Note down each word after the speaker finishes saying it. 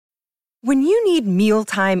When you need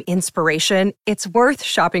mealtime inspiration, it's worth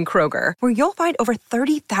shopping Kroger, where you'll find over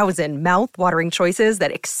 30,000 mouth-watering choices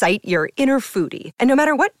that excite your inner foodie. And no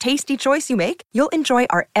matter what tasty choice you make, you'll enjoy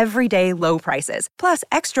our everyday low prices, plus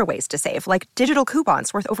extra ways to save, like digital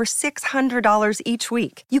coupons worth over $600 each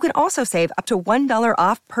week. You can also save up to $1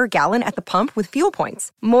 off per gallon at the pump with fuel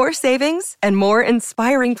points. More savings and more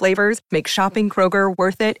inspiring flavors make shopping Kroger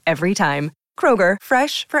worth it every time. Kroger,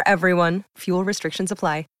 fresh for everyone. Fuel restrictions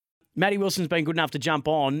apply. Maddie Wilson's been good enough to jump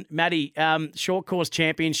on. Maddie, short course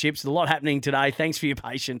championships, a lot happening today. Thanks for your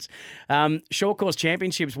patience. Short course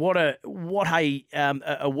championships, what a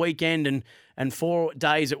weekend and 4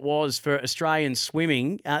 days it was for Australian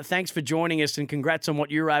swimming. Thanks for joining us and congrats on what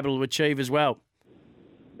you were able to achieve as well.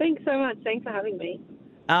 Thanks so much. Thanks for having me.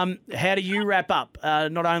 How do you wrap up,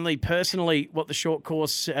 not only personally what the short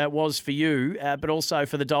course was for you, but also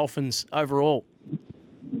for the Dolphins overall?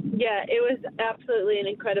 Yeah, it was absolutely an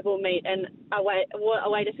incredible meet and what a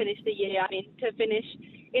way to finish the year. I mean, to finish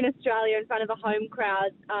in Australia in front of a home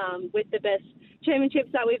crowd with the best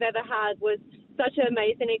championships that we've ever had was such an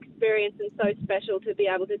amazing experience and so special to be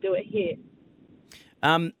able to do it here.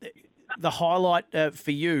 The highlight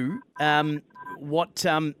for you, what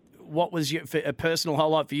was a personal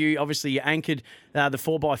highlight for you? Obviously, you anchored the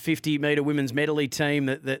 4x50 metre women's medley team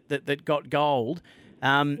that got gold.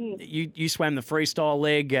 You swam the freestyle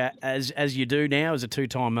leg as you do now as a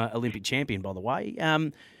two-time Olympic champion, by the way.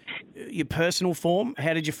 Your personal form,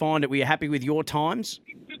 how did you find it? Were you happy with your times?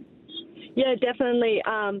 Yeah, definitely.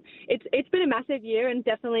 It's been a massive year, and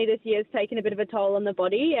definitely this year's taken a bit of a toll on the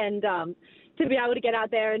body. And to be able to get out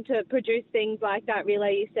there and to produce things like that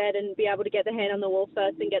relay you said, and be able to get the hand on the wall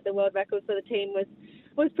first and get the world record for the team was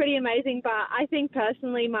pretty amazing. But I think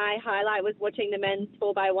personally my highlight was watching the men's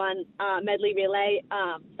 4x1 medley relay.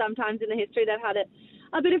 Sometimes in the history they've had a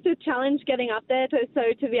bit of a challenge getting up there. So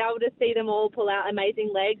to be able to see them all pull out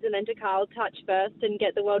amazing legs and then to Carl touch first and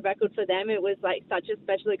get the world record for them, it was like such a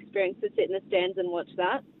special experience to sit in the stands and watch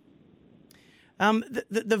that.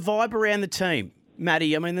 The vibe around the team,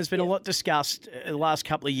 Maddie, I mean, there's been a lot discussed the last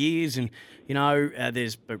couple of years and, you know,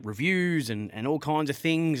 there's reviews and all kinds of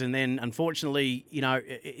things. And then, unfortunately, you know,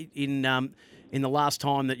 in the last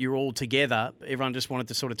time that you're all together, everyone just wanted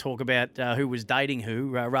to sort of talk about who was dating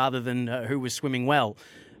who rather than who was swimming well.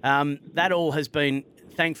 That all has been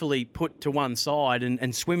thankfully put to one side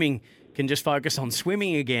and swimming can just focus on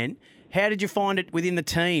swimming again. How did you find it within the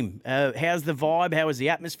team? How's the vibe? How was the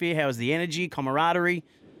atmosphere? How was the energy, camaraderie?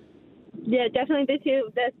 Yeah, definitely this year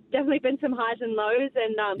there's definitely been some highs and lows,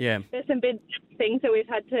 and there's some big things that we've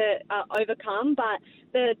had to overcome. But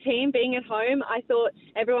the team being at home, I thought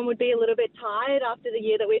everyone would be a little bit tired after the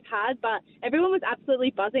year that we've had, but everyone was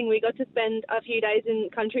absolutely buzzing. We got to spend a few days in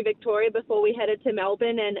country Victoria before we headed to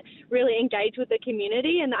Melbourne and really engage with the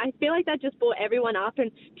community, and I feel like that just brought everyone up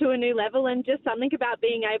and to a new level, and just something about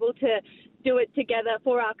being able to do it together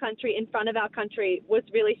for our country, in front of our country, was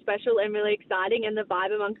really special and really exciting, and the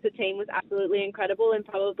vibe amongst the team was absolutely incredible and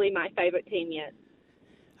probably my favourite team yet.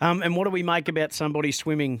 And what do we make about somebody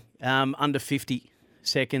swimming under 50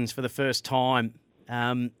 seconds for the first time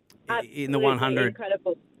in the 100?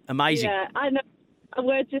 Incredible. Amazing. Yeah, I know.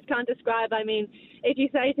 Words just can't describe. I mean, if you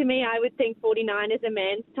say to me, I would think 49 is a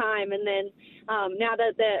man's time, and then now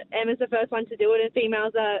that Emma's the first one to do it, and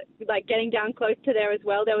females are like getting down close to there as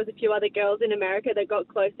well. There was a few other girls in America that got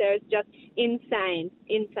close there. It's just insane.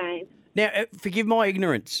 Now, forgive my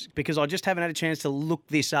ignorance because I just haven't had a chance to look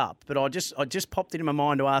this up, but I just popped it in my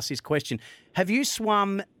mind to ask this question. Have you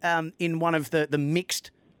swum in one of the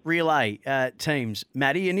mixed relay teams,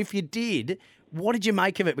 Maddie? And if you did, what did you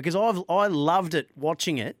make of it? Because I loved it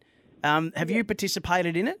watching it. Have you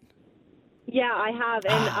participated in it? Yeah, I have.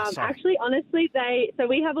 And actually, honestly, so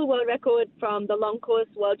we have a world record from the long course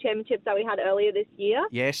world championships that we had earlier this year.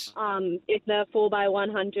 Yes. It's the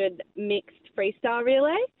 4x100 mixed freestyle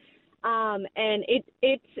relay. And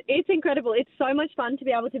it's incredible. It's so much fun to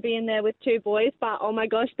be able to be in there with two boys, but oh my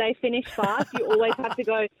gosh, they finish fast. You always have to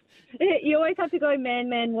go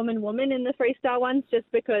man, woman in the freestyle ones,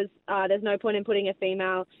 just because there's no point in putting a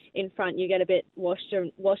female in front. You get a bit washed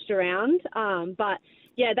around. But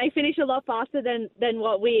yeah, they finish a lot faster than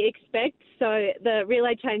what we expect. So the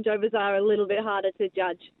relay changeovers are a little bit harder to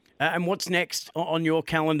judge. And what's next on your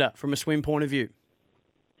calendar from a swim point of view?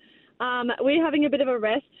 We're having a bit of a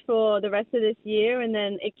rest for the rest of this year, and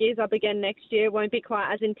then it gears up again next year. It won't be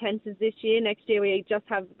quite as intense as this year. Next year we just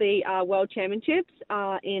have the World Championships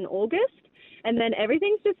in August, And then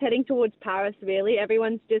everything's just heading towards Paris, really.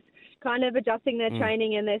 Everyone's just kind of adjusting their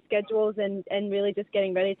training and their schedules and really just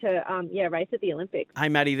getting ready to, race at the Olympics. Hey,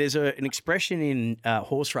 Maddie, there's an expression in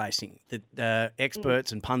horse racing that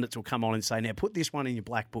experts and pundits will come on and say, now put this one in your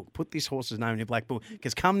black book, put this horse's name in your black book,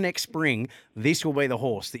 because come next spring, this will be the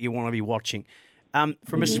horse that you want to be watching.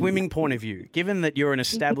 From a swimming point of view, given that you're an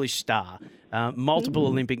established star, multiple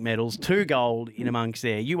Olympic medals, 2 gold in amongst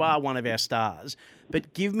there, you are one of our stars.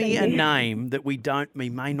 But give me a name that we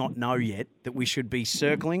may not know yet, that we should be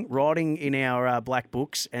circling, writing in our black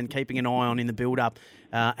books and keeping an eye on in the build-up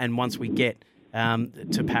and once we get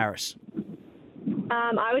to Paris.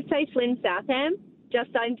 I would say Flynn Southam. Just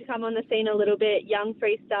starting to come on the scene a little bit, young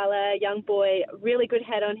freestyler, young boy, really good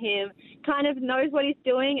head on him, kind of knows what he's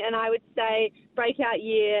doing, and I would say breakout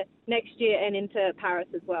year next year and into Paris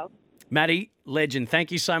as well. Maddie, legend, thank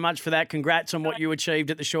you so much for that. Congrats on what you achieved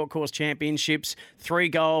at the Short Course Championships. 3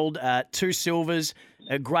 gold, 2 silvers.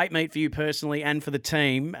 A great meet for you personally and for the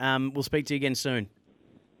team. We'll speak to you again soon.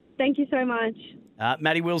 Thank you so much.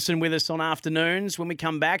 Maddie Wilson with us on Afternoons. When we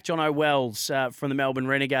come back, Jono Wells from the Melbourne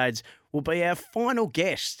Renegades will be our final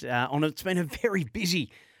guest on it's been a very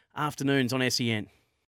busy Afternoons on SEN.